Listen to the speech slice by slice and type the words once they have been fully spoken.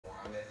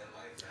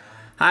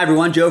Hi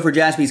everyone, Joe for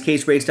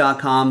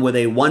jaspyscasebreaks.com with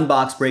a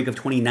one-box break of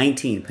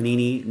 2019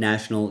 Panini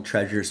National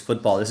Treasures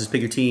Football. This is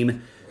Pick Your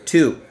Team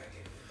 2.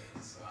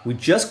 We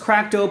just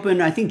cracked open,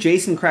 I think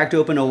Jason cracked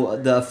open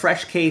the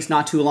fresh case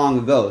not too long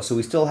ago, so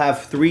we still have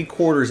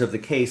 3/4 of the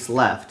case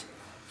left.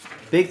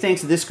 Big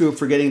thanks to this group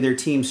for getting their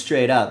team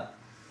straight up.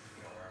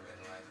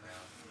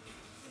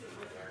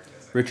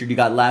 Richard, you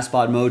got last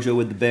spot mojo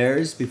with the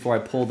Bears before I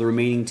pull the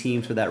remaining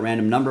teams for that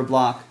random number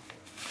block.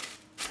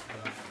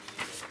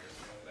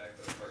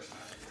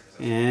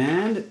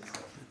 And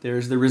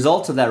there's the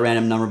results of that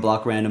random number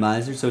block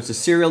randomizer. So it's a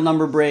serial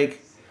number break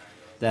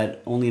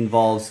that only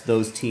involves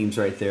those teams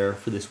right there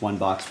for this one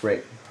box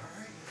break.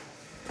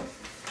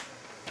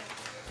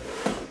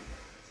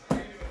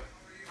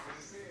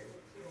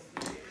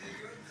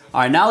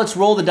 All right, now let's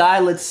roll the die.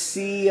 Let's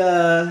see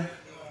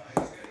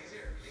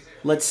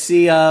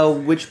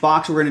which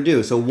box we're going to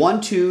do. So 1,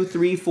 2,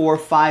 3, 4,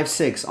 5,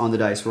 6 on the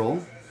dice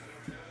roll.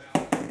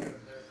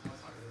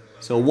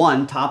 So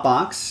 1, top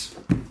box.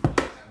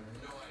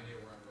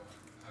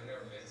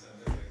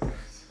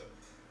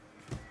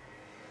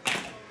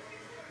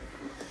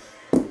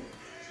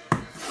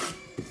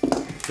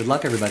 Good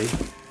luck, everybody.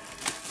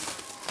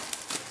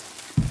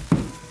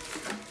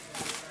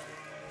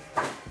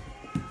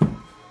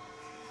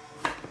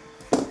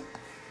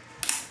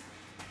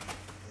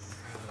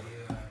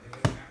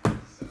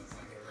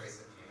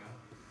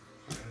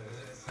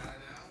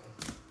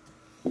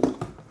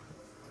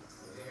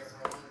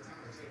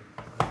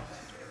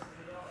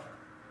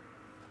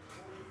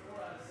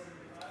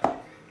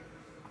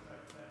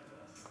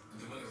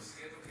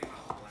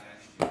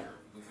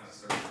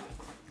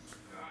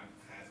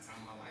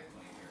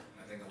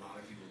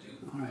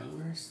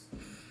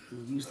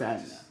 We'll use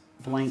that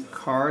blank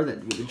card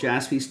with the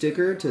Jaspy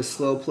sticker to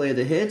slow play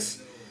the hits.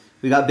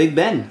 We got Big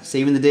Ben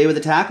saving the day with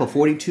a tackle,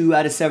 42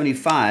 out of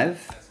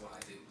 75.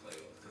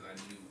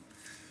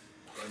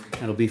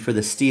 That'll be for the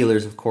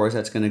Steelers, of course.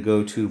 That's going to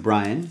go to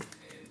Brian.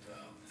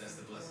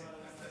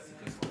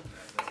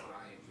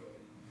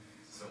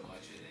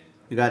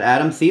 We got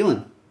Adam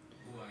Thielen.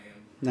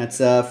 That's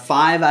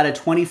 5 out of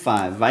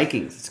 25.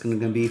 Vikings. It's going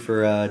to be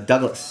for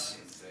Douglas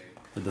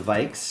with the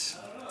Vikes.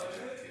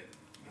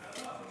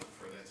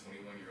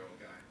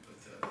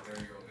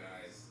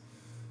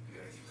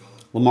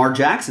 Lamar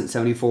Jackson,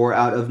 74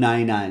 out of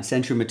 99.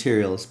 Century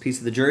Materials. Piece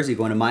of the jersey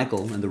going to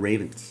Michael and the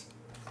Ravens.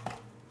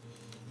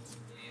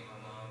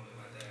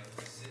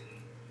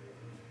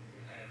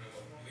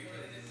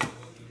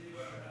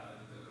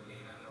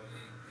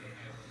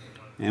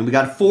 And we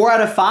got 4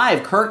 out of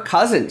 5. Kirk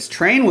Cousins,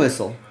 train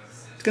whistle.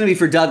 It's going to be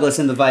for Douglas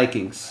and the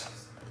Vikings.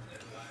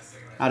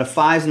 Out of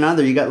 5s and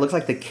under, you got, looks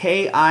like the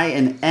K, I,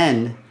 and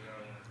N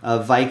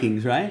of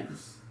Vikings, right?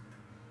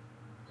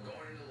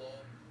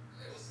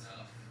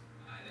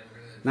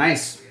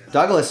 Nice.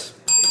 Douglas.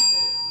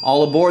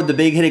 All aboard the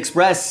Big Hit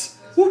Express.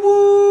 Woo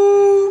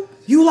woo!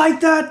 You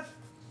like that?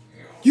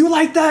 You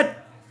like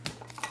that?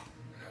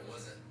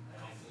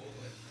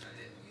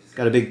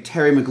 Got a big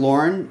Terry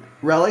McLaurin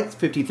relic.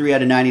 53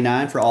 out of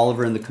 99 for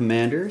Oliver and the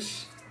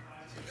Commanders.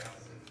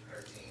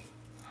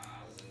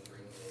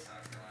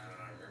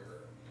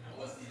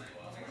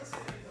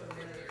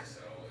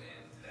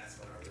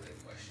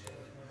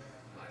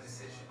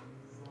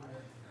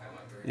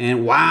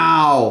 And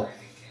wow!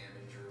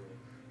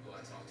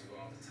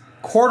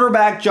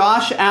 Quarterback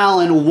Josh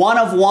Allen, 1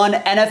 of 1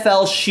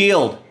 NFL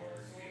Shield.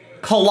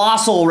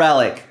 Colossal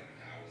relic.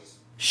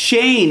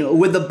 Shane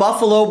with the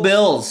Buffalo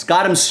Bills.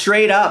 Got him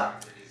straight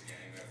up.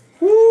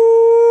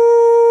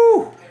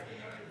 Woo!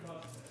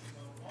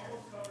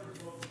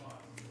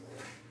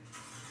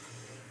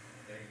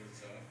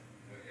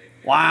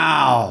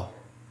 Wow.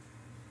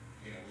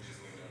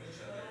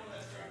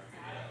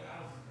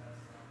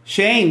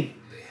 Shane,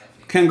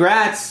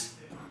 congrats.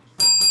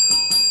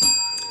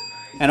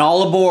 And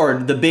all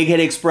aboard the Big Hit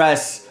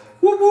Express.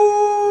 Woo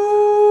woo!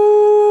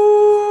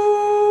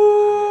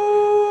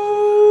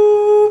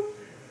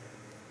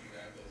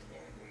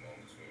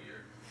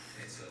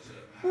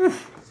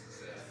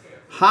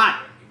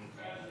 Hot.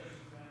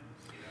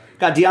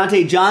 Got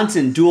Deontay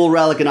Johnson, dual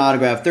relic and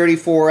autograph,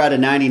 34 out of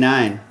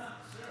 99.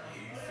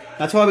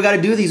 That's why we got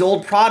to do these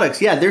old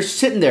products. Yeah, they're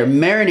sitting there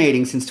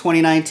marinating since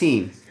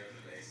 2019.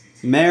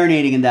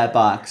 Marinating in that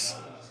box.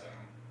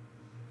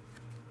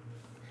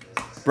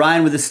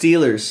 Brian with the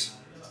Steelers.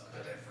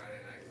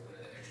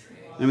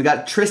 And we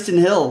got Tristan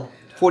Hill,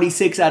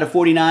 46 out of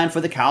 49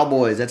 for the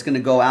Cowboys. That's going to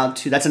go out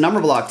to, that's a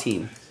number block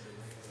team.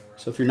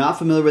 So if you're not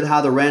familiar with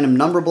how the random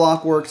number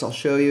block works, I'll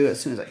show you as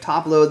soon as I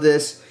top load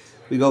this.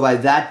 We go by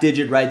that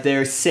digit right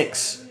there,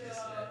 6.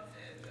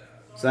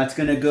 So that's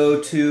going to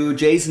go to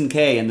Jason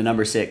K and the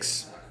number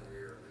 6.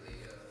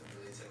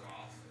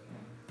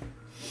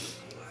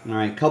 All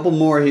right, couple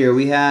more here.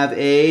 We have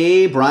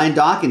a Brian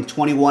Dawkins,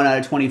 21 out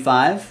of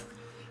 25.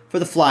 For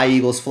the Fly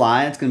Eagles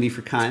Fly, it's going to be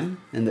for Kime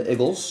and the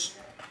Eagles.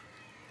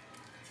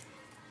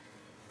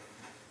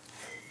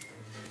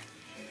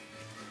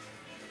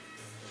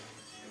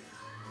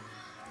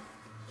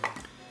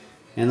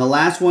 And the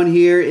last one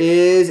here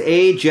is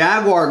a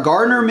Jaguar,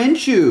 Gardner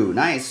Minshew.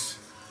 Nice.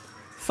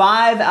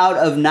 5 out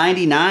of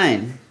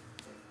 99.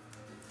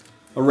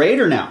 A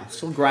Raider now.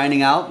 Still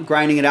grinding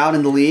it out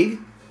in the league.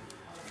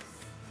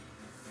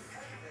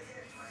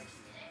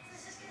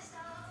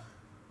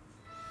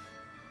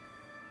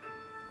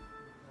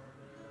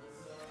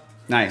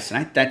 Nice. And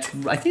I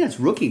think that's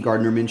rookie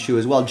Gardner Minshew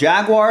as well.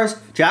 Jaguars.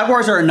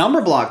 Jaguars are a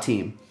number block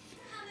team.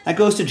 That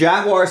goes to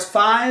Jaguars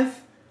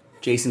 5.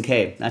 Jason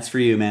K. That's for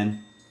you,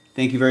 man.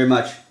 Thank you very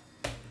much.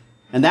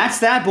 And that's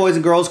that, boys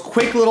and girls.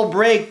 Quick little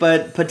break,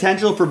 but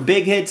potential for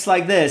big hits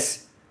like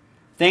this.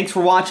 Thanks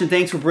for watching.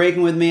 Thanks for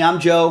breaking with me. I'm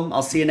Joe.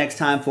 I'll see you next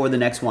time for the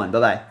next one.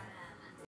 Bye-bye.